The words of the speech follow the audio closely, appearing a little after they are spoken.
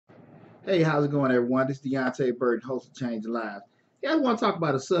Hey, how's it going, everyone? This is Deonte Burden, host of Change Lives. Yeah, I want to talk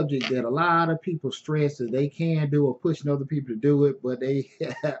about a subject that a lot of people stress that they can do or pushing other people to do it, but they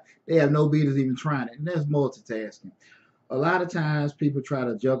have no business even trying it, and that's multitasking. A lot of times, people try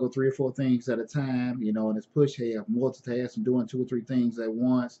to juggle three or four things at a time, and it's push have multitasking, doing two or three things at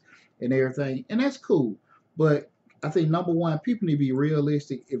once, and everything, and that's cool. But I think number one, people need to be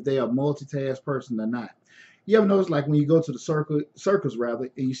realistic if they are a multitask person or not. You ever notice, like when you go to the circus rather,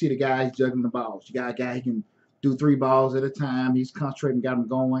 and you see the guys juggling the balls. You got a guy who can do three balls at a time. He's concentrating, got them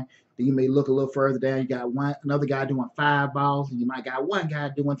going. Then you may look a little further down. You got another guy doing five balls, and you might got one guy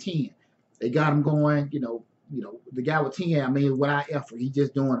doing 10. They got him going. The guy with 10, I mean, without effort, he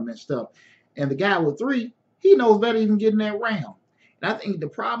just doing them and stuff. And the guy with three, he knows better even getting that round. And I think the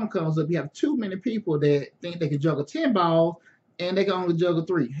problem comes up. You have too many people that think they can juggle 10 balls and they can only juggle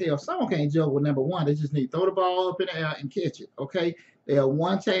three. Hell, someone can't juggle number one. They just need to throw the ball up in the air and catch it. Okay, they are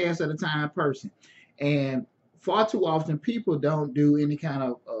one task at a time person, and far too often people don't do any kind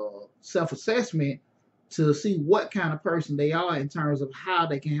of self-assessment to see what kind of person they are in terms of how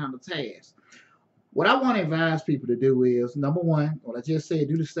they can handle tasks. What I want to advise people to do is number one, what I just said,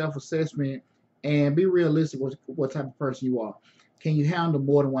 do the self-assessment and be realistic with what type of person you are. Can you handle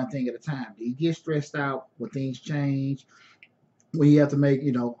more than one thing at a time? Do you get stressed out when things change? When you have to make,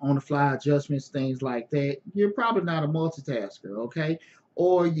 on the fly adjustments, things like that, you're probably not a multitasker, okay?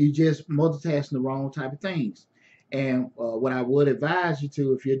 Or you just multitasking the wrong type of things. And what I would advise you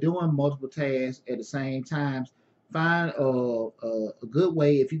to, if you're doing multiple tasks at the same time, find a good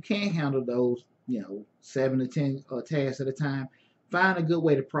way. If you can't handle those, 7 to 10 tasks at a time, find a good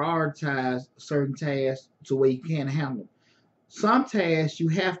way to prioritize certain tasks to where you can handle them. Some tasks you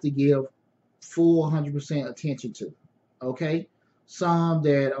have to give full 100% attention to, okay? Some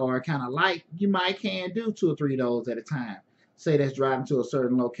that are kind of light, you might can do two or three of those at a time. Say that's driving to a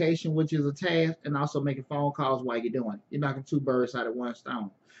certain location, which is a task, and also making phone calls while you're doing it. You're knocking two birds out of one stone.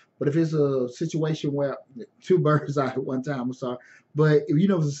 But if it's a situation where two birds out at one time, I'm sorry. But if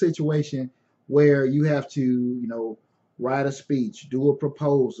it's a situation where you have to, write a speech, do a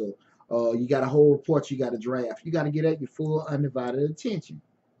proposal, you got a whole report you got to draft, you got to get at your full undivided attention.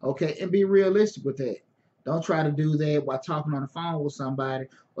 Okay, and be realistic with that. Don't try to do that while talking on the phone with somebody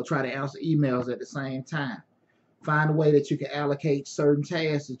or try to answer emails at the same time. Find a way that you can allocate certain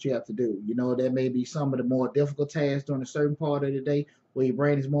tasks that you have to do. There may be some of the more difficult tasks during a certain part of the day where your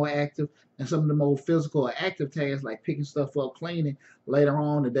brain is more active, and some of the more physical or active tasks like picking stuff up, cleaning later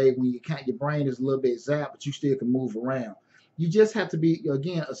on in the day when your brain is a little bit zapped, but you still can move around. You just have to be,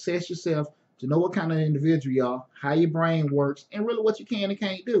 again, assess yourself to know what kind of individual you are, how your brain works, and really what you can and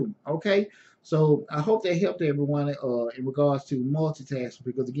can't do. Okay, so I hope that helped everyone in regards to multitasking,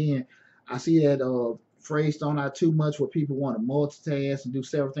 because again, I see that phrase thrown out too much where people want to multitask and do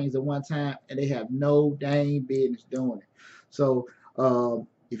several things at one time, and they have no dang business doing it. So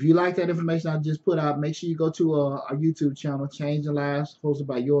if you like that information I just put out, make sure you go to our YouTube channel, Changing Lives, hosted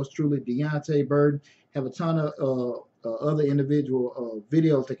by yours truly, Deonte Burden. Have a ton of other individual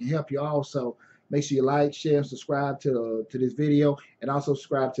videos that can help you also. Make sure you like, share, and subscribe to this video, and also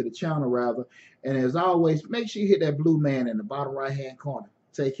subscribe to the channel rather. And as always, make sure you hit that blue man in the bottom right hand corner.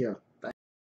 Take care.